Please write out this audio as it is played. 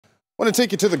Want to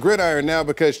take you to the gridiron now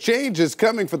because change is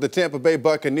coming for the Tampa Bay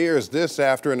Buccaneers. This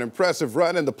after an impressive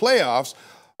run in the playoffs.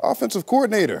 Offensive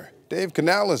coordinator Dave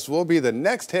Canales will be the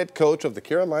next head coach of the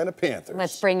Carolina Panthers.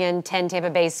 Let's bring in 10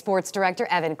 Tampa Bay sports director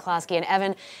Evan Klosky. And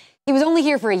Evan, he was only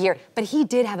here for a year, but he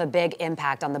did have a big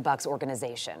impact on the Bucs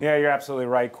organization. Yeah, you're absolutely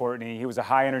right, Courtney. He was a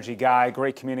high-energy guy,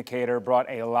 great communicator, brought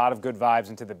a lot of good vibes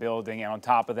into the building, and on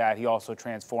top of that, he also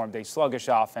transformed a sluggish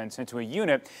offense into a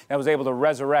unit that was able to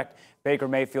resurrect Baker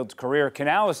Mayfield's career.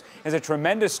 Canales is a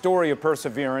tremendous story of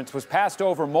perseverance, was passed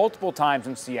over multiple times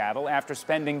in Seattle after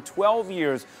spending 12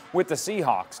 years with the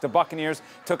Seahawks. The Buccaneers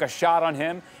took a shot on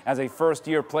him as a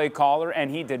first-year play caller,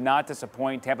 and he did not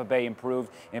disappoint. Tampa Bay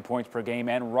improved in points per game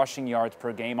and rushing yards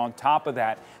per game. On top of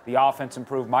that, the offense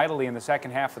improved mightily in the second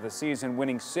half of the season,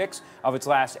 winning 6 of its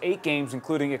last 8 games,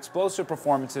 including explosive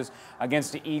performances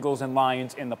against the Eagles and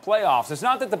Lions in the playoffs. It's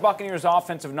not that the Buccaneers'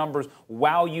 offensive numbers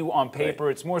wow you on paper.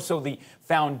 It's more so the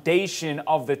foundation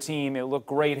of the team. It looked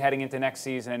great heading into next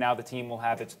season, and now the team will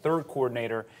have its third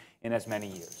coordinator in as many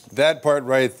years. That part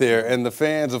right there. And the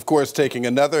fans, of course, taking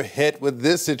another hit with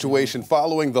this situation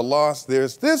following the loss.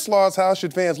 There's this loss. How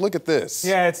should fans look at this?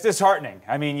 Yeah, it's disheartening.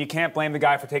 I mean, you can't blame the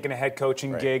guy for taking a head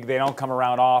coaching gig. They don't come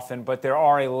around often, but there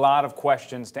are a lot of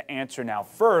questions to answer now.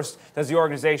 First, does the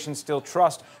organization still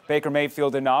trust Baker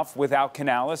Mayfield enough without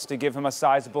Canales to give him a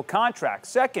sizable contract?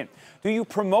 Second, do you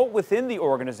promote within the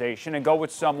organization and go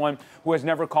with someone who has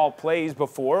never called plays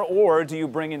before, or do you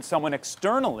bring in someone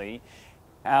externally?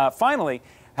 Finally,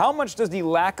 how much does the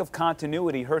lack of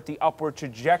continuity hurt the upward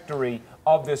trajectory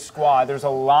of this squad? There's a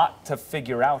lot to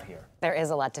figure out here. There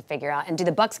is a lot to figure out. And do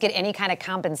the Bucs get any kind of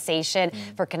compensation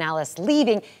for Canales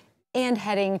leaving and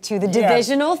heading to the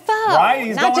divisional foe? Right?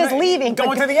 He's not just leaving.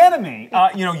 Going to the enemy.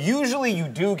 Usually you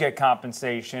do get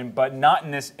compensation, but not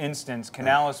in this instance.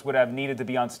 Canales would have needed to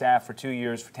be on staff for 2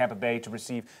 years for Tampa Bay to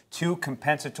receive 2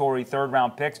 compensatory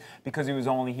third-round picks because he was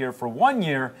only here for 1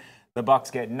 year. The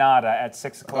Bucs get nada at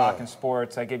 6 o'clock in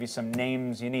sports. I gave you some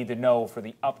names you need to know for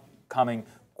the upcoming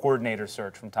coordinator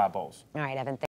search from Todd Bowles. All right, Evan.